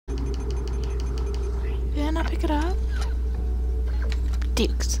not pick it up?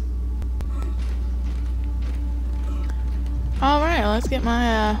 Dukes. Alright, let's get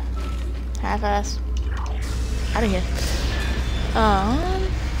my half-ass out of here.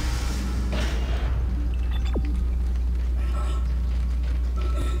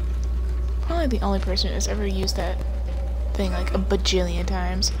 Probably the only person who's ever used that thing like a bajillion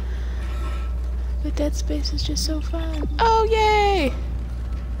times. But Dead Space is just so fun. Oh, yay!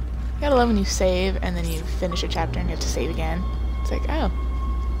 You gotta love when you save and then you finish a chapter and you have to save again. It's like, oh,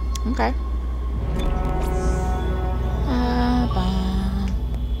 okay.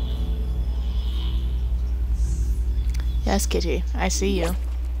 Yes, Kitty, I see you.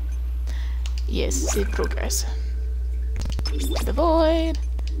 Yes, save progress. The void.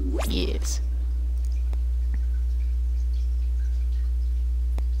 Yes.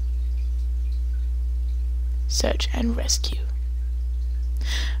 Search and rescue.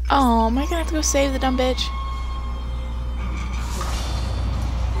 Oh, am I gonna have to go save the dumb bitch?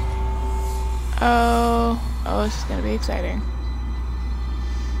 Oh, this is gonna be exciting.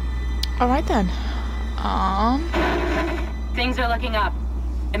 Alright then. Things are looking up.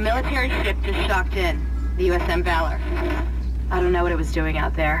 A military ship just docked in. The USM Valor. I don't know what it was doing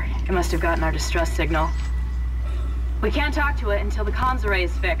out there. It must have gotten our distress signal. We can't talk to it until the comms array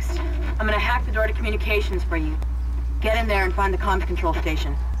is fixed. I'm gonna hack the door to communications for you. Get in there and find the comms control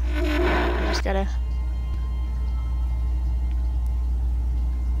station. Just gotta...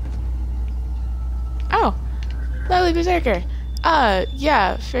 Oh! Lovely Berserker!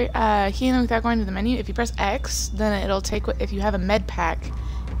 Yeah, for, healing without going to the menu, if you press X, then it'll take, if you have a med pack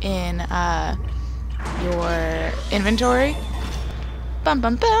in, your inventory, bum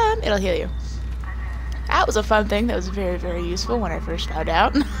bum bum, it'll heal you. That was a fun thing, that was very, very useful when I first found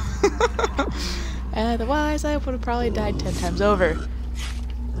out. Otherwise, I would have probably died 10 times over.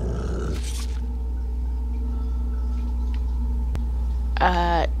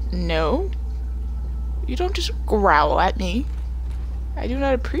 No. You don't just growl at me. I do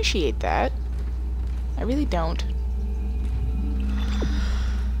not appreciate that. I really don't.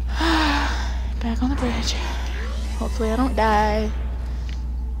 Back on the bridge. Hopefully I don't die.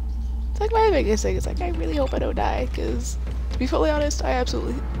 It's like my biggest thing. It's like I really hope I don't die, because to be fully honest, I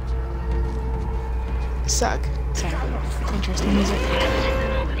absolutely suck. Sorry. Interesting music.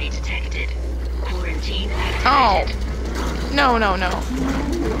 Oh! No, no, no.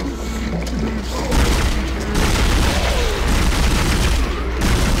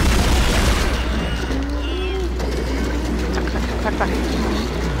 Fuck, fuck.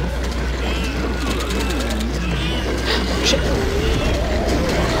 Shit.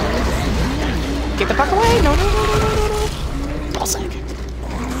 Get the fuck away! No, no, no, no, no, no, no. Ballsack.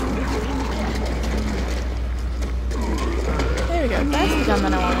 There we go. That's the gun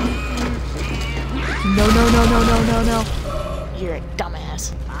that I wanted. No, no, no, no, no, no, no. You're a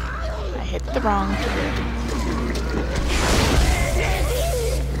dumbass. I hit the wrong trigger.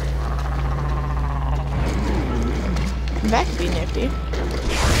 That could be nifty.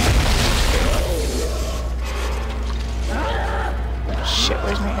 Shit,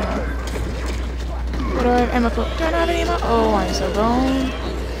 where's my ammo? What do I have ammo for? Do I not have any ammo? Oh, I'm so gone.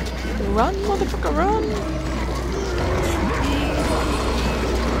 Run, motherfucker, run!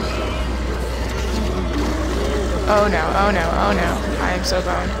 Oh no, oh no, oh no. I am so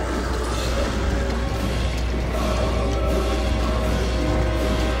gone.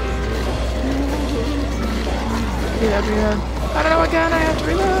 Reload, reload. I don't know what gun I have to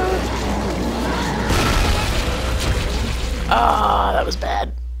reload. Ah, that was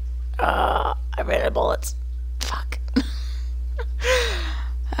bad. I ran out of bullets. Fuck.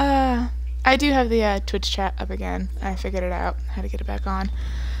 I do have the Twitch chat up again. I figured it out. How to get it back on.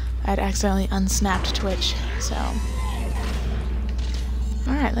 I'd accidentally unsnapped Twitch, so.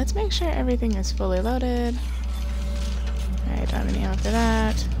 Alright, let's make sure everything is fully loaded. Alright, don't have any ammo for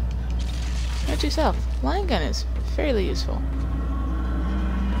that. Note to self. Line gun is fairly useful.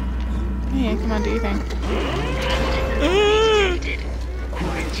 Yeah, come on, do your thing.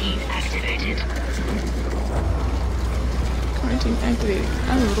 Quarantine activated. Quarantine activated.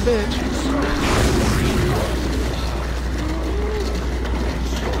 I'm a little bitch.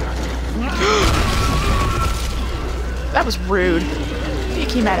 That was rude. He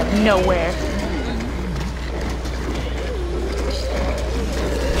came out of nowhere.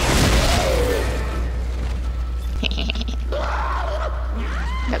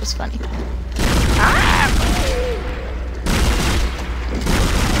 That was funny. Ah!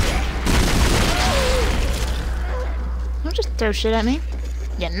 Don't just throw shit at me.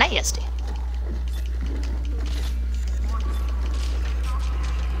 You're nasty.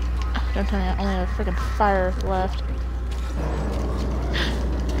 Don't tell me I only have freaking fire left.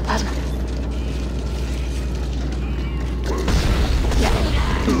 Plasma. Yeah.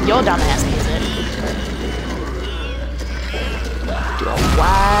 Your dumbass needs it. Do a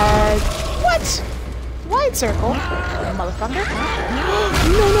wide... What? Wide circle? Motherfucker.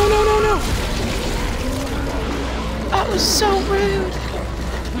 No, no, no, no, no. That was so rude.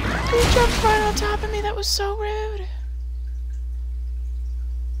 You jumped right on top of me. That was so rude.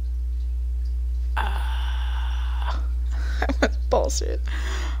 Bullshit.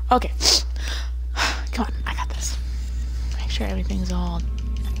 Okay. Come on, I got this. Make sure everything's all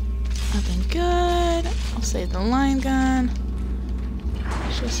up and good. I'll save the line gun.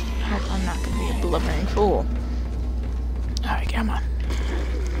 Just hope I'm not gonna be a blubbering fool. Alright, come on.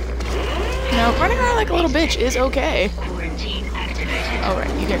 No, running around like a little bitch is okay. Quarantine activated.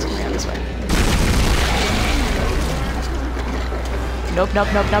 Alright, you guys can go this way. Nope,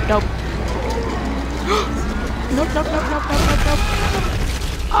 nope, nope, nope, nope. Nope, nope, nope, nope, nope, nope, nope.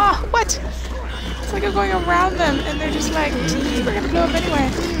 Oh, what? It's like I'm going around them and they're just like, gee, we're gonna blow up anyway.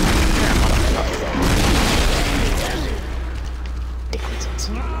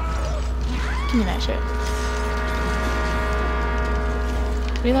 Give me that shit.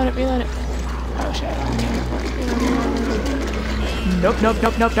 Reload it, reload it. Oh shit. Nope, nope,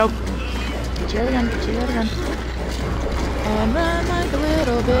 nope, nope, nope. Get your other gun, get your other gun. And run like a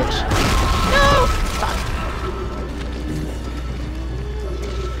little bitch. No! Fuck.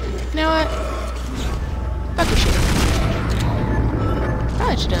 You know what? Fuck your shit.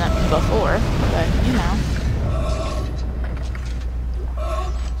 Probably should have done that before, but you know.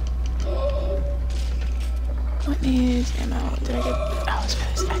 What needs ammo? Did I get... Oh, it's for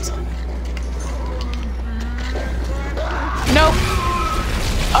this. Excellent. Nope!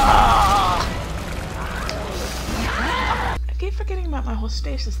 Oh! I keep forgetting about my whole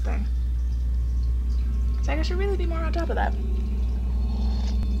stasis thing. It's like I should really be more on top of that.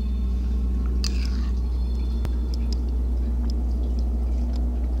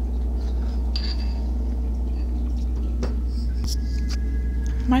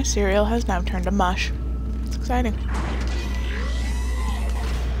 My cereal has now turned to mush. It's exciting.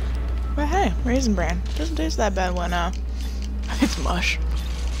 But hey, Raisin Bran. Doesn't taste that bad when it's mush.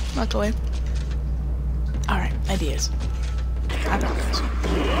 Luckily. Alright, ideas. I got this.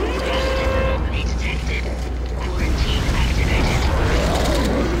 Anomaly detected. Quarantine activated.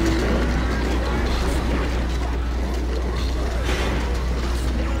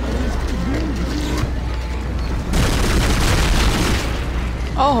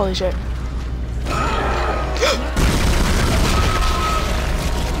 Oh, holy shit.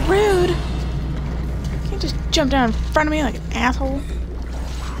 Rude! You can't just jump down in front of me like an asshole.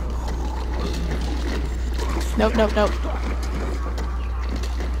 Nope, nope, nope.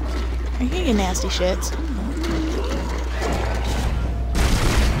 I hear you nasty shits.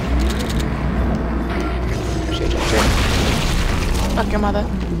 Shoot, shoot, shoot. Fuck your mother.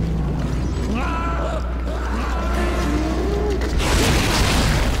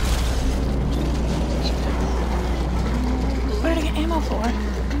 What did I get ammo for?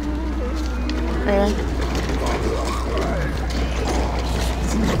 Really?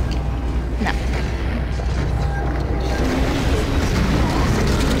 No.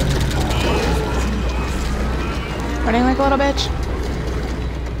 Running like a little bitch.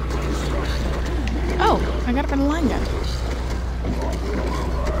 Oh, I got up in a line gun.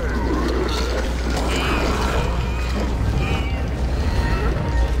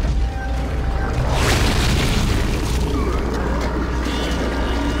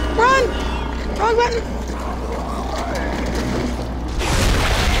 Run! Wrong button!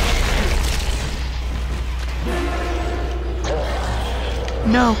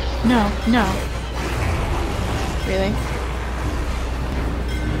 No, no, no. Really?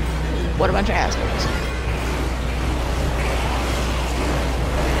 What a bunch of assholes.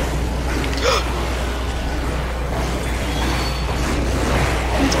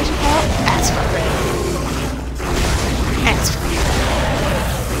 That's what you call it? That's fucking. That's fucking.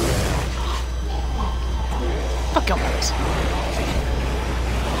 Fuck your mothers.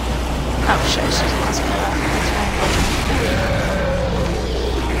 Oh shit, she's lost me.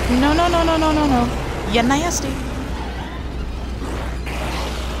 No, no, no, no, no, no, no. You're nasty.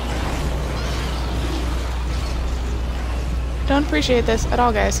 Don't appreciate this at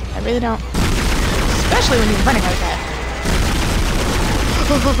all, guys. I really don't. Especially when you're running like that.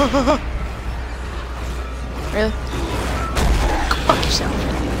 Really? Go fuck yourself.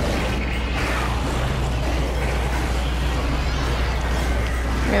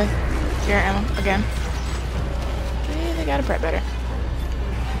 Really? Zero ammo again? Really gotta prep better.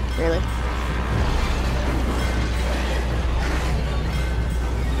 Really? You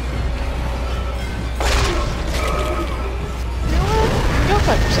know what? Go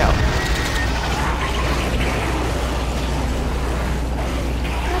fuck yourself.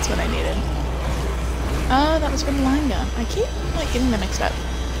 That's what I needed. Oh, that was for the line gun. I keep, like, getting them mixed up.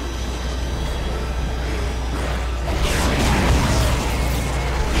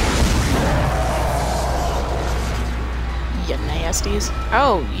 You nasties.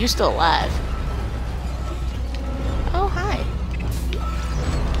 Oh, you still alive. Oh, hi.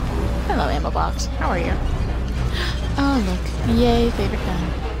 Hello, ammo box. How are you? Oh, look. Yay, favorite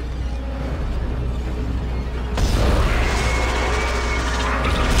gun.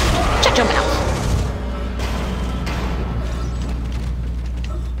 Shut your mouth.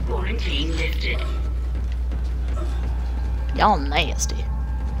 Quarantine lifted. Y'all nasty.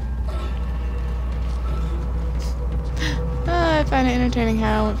 I find it entertaining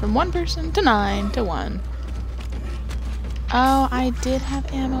how I went from 1 person to 9 to 1. Oh, I did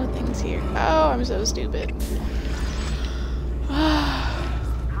have ammo things here. Oh, I'm so stupid.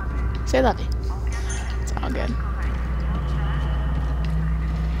 Say lovey. It's all good.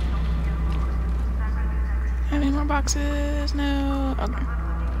 Have any more boxes? No. Okay.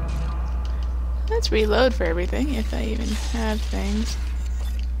 Let's reload for everything, if I even have things.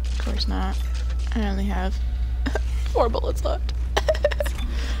 Of course not. I only have 4 bullets left.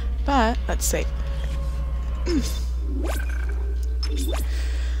 But, let's see.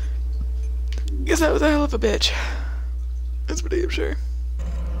 Guess that was a hell of a bitch. That's for damn sure.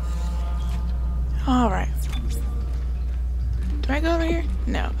 Alright. Do I go over here?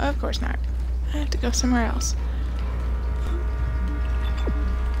 No, of course not. I have to go somewhere else.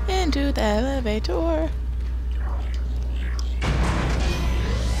 Into the elevator.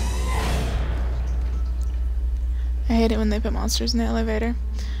 I hate it when they put monsters in the elevator.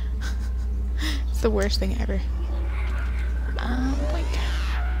 It's the worst thing ever. Boink.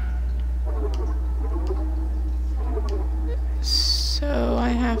 So I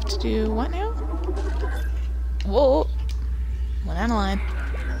have to do what now? Whoa! Went out of line.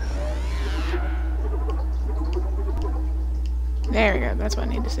 There we go, that's what I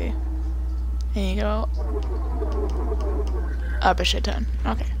need to see. And you go up a shit ton.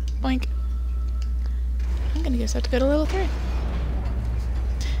 Okay, boink. I'm gonna guess I have to go to level 3.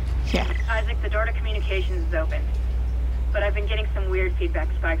 Yeah. Isaac, the door to communications is open. But I've been getting some weird feedback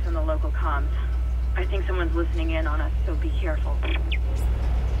spikes on the local comms. I think someone's listening in on us, so be careful.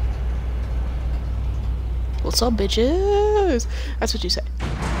 What's up, bitches? That's what you say.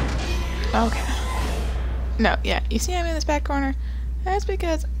 Okay. No, yeah, you see I'm in this back corner? That's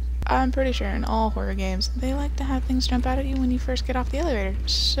because I'm pretty sure in all horror games, they like to have things jump out at you when you first get off the elevator.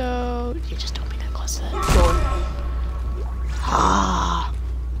 So, you just don't be that close to that door. Ah.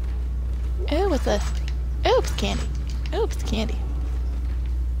 Ooh, what's this? Ooh, it's candy. Ooh, it's candy.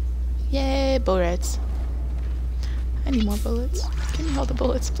 Yay, bullets. I need more bullets. Give me all the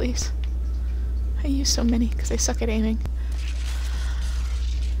bullets, please. I use so many because I suck at aiming.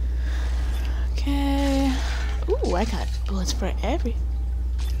 Okay. Ooh, I got bullets for everything.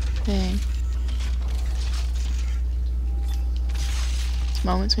 It's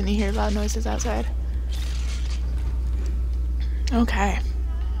moments when you hear loud noises outside. Okay.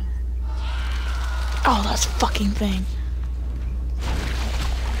 Oh, that fucking thing.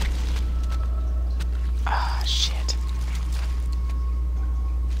 Ah, shit.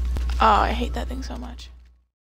 Oh, I hate that thing so much.